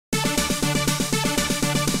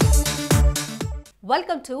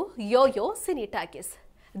Welcome to YOYO Cine Talkies.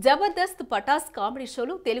 Jabardasth Pataas comedy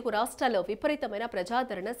షోలు తెలుగు రాష్ట్రాల్లో విపరీతమైన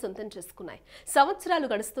ప్రజాదరణ సొంతం చేసుకున్నాయి. సంవత్సరాలు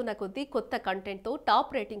గడుస్తున్న కొద్దీ కొత్త కంటెంట్ తో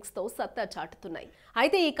టాప్ రేటింగ్స్ తో సత్తా చాటుతున్నాయి.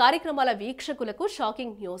 అయితే ఈ కార్యక్రమాల వీక్షకులకు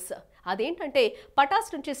షాకింగ్ న్యూస్. అదేంటంటే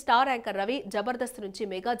పటాస్ నుంచి స్టార్ యాంకర్ రవి, జబర్దస్త్ నుంచి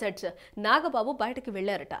మెగా జడ్జ్ నాగబాబు బయటకు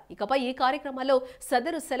వెళ్లారట. ఇకపై ఈ కార్యక్రమాల్లో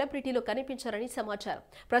సదరు సెలబ్రిటీలు కనిపించారని సమాచారం.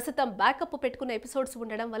 ప్రస్తుతం బ్యాకప్ పెట్టుకున్న ఎపిసోడ్స్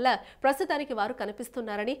ఉండడం వల్ల ప్రస్తుతానికి వారు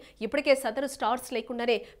కనిపిస్తున్నారని, ఇప్పటికే సదరు స్టార్స్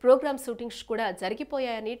లేకుండానే ప్రోగ్రామ్ షూటింగ్స్ కూడా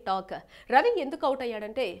జరిగిపోయాయని టాక్. రవి ఎందుకు అవుట్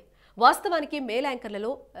అయ్యాడంటే, వాస్తవానికి మేల్ యాంకర్లలో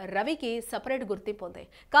రవికి సపరేట్ గుర్తింపు ఉంది.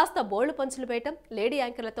 కాస్త బోల్డ్ పంచులు వేయటం, లేడీ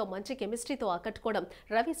యాంకర్లతో మంచి కెమిస్ట్రీతో ఆకట్టుకోవడం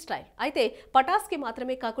రవి స్టైల్. అయితే పటాస్కి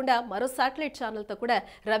మాత్రమే కాకుండా మరో శాటిలైట్ ఛానల్తో కూడా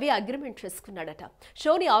రవి అగ్రిమెంట్ చేసుకున్నాడట.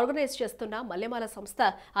 షోని ఆర్గనైజ్ చేస్తున్న మల్లెమాల సంస్థ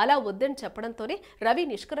అలా వద్దని చెప్పడంతోనే రవి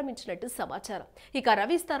నిష్క్రమించినట్టు సమాచారం. ఇక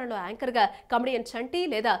రవి స్థానంలో యాంకర్గా కమెడియన్ చంటి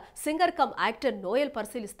లేదా సింగర్ కమ్ యాక్టర్ నోయల్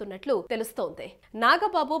పరిశీలిస్తున్నట్లు తెలుస్తోంది.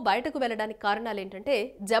 నాగబాబు బయటకు వెళ్లడానికి కారణాలేంటంటే,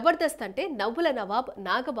 జబర్దస్త్ అంటే నవ్వుల నవాబ్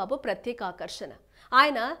నాగబాబు ప్రత్యేక ఆకర్షణ.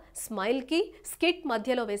 ఆయన స్మైల్ కి, స్కిట్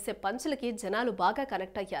మధ్యలో వేసే పంచులకి జనాలు బాగా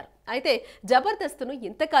కనెక్ట్ అయ్యారు. అయితే జబర్దస్త్ను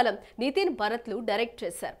ఇంతకాలం నితిన్ భరత్లు డైరెక్ట్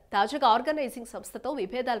చేశారు. తాజాగా ఆర్గనైజింగ్ సంస్థతో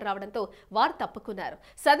విభేదాలు రావడంతో వారు తప్పుకున్నారు.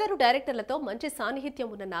 సదరు డైరెక్టర్లతో మంచి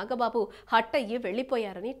సాన్నిహిత్యం ఉన్న నాగబాబు హట్ అయ్యి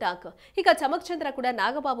వెళ్లిపోయారని టాక్. ఇక చమక్ చంద్ర కూడా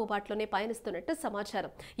నాగబాబు బాటలోనే పయనిస్తున్నట్టు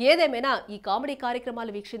సమాచారం. ఏదేమైనా ఈ కామెడీ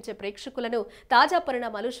కార్యక్రమాలు వీక్షించే ప్రేక్షకులను తాజా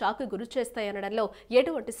పరిణామాలు షాక్ గురి చేస్తాయనడంలో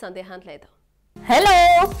ఎటువంటి సందేహం లేదు. హలో,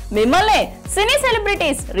 మిమ్మల్ని సినీ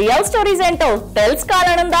సెలబ్రిటీస్ రియల్ స్టోరీస్ ఏంటో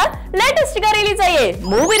తెలుసుకోవాలనుందా? లేటెస్ట్ గా రిలీజ్ అయ్యే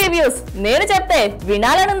మూవీ రివ్యూస్ నేను చెప్తే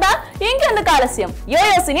వినాలనుందా? ఇంకెందుకు ఆలస్యం,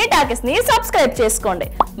 యోయో సినీ టాకీస్ ని సబ్స్క్రైబ్ చేసుకోండి.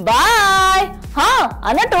 బాయ్.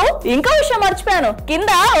 అన్నట్టు ఇంకో విషయం మర్చిపోయాను,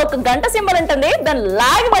 కింద ఒక గంట సింబల్ ఉంటుంది, దాన్ని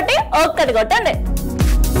లాగి బట్టి ఒక్కటి కొట్టండి.